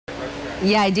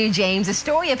Yeah, I do, James. The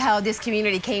story of how this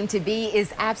community came to be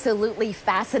is absolutely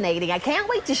fascinating. I can't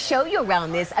wait to show you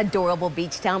around this adorable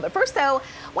beach town. But first, though,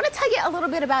 I want to tell you a little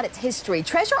bit about its history.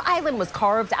 Treasure Island was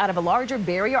carved out of a larger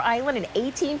barrier island in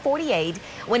 1848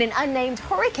 when an unnamed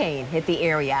hurricane hit the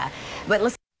area. But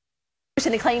let's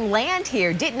person to claim land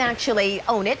here didn't actually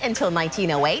own it until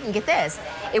 1908, and get this,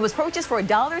 it was purchased for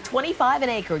 $1.25 an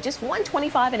acre, just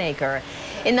 $1.25 an acre.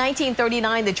 In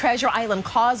 1939, the Treasure Island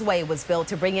Causeway was built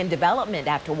to bring in development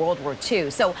after World War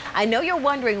II. So I know you're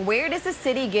wondering, where does the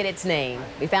city get its name?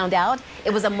 We found out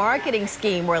it was a marketing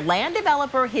scheme where a land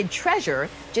developer hid treasure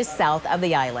just south of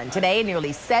the island. Today,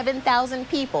 nearly 7,000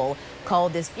 people call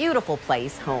this beautiful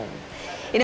place home.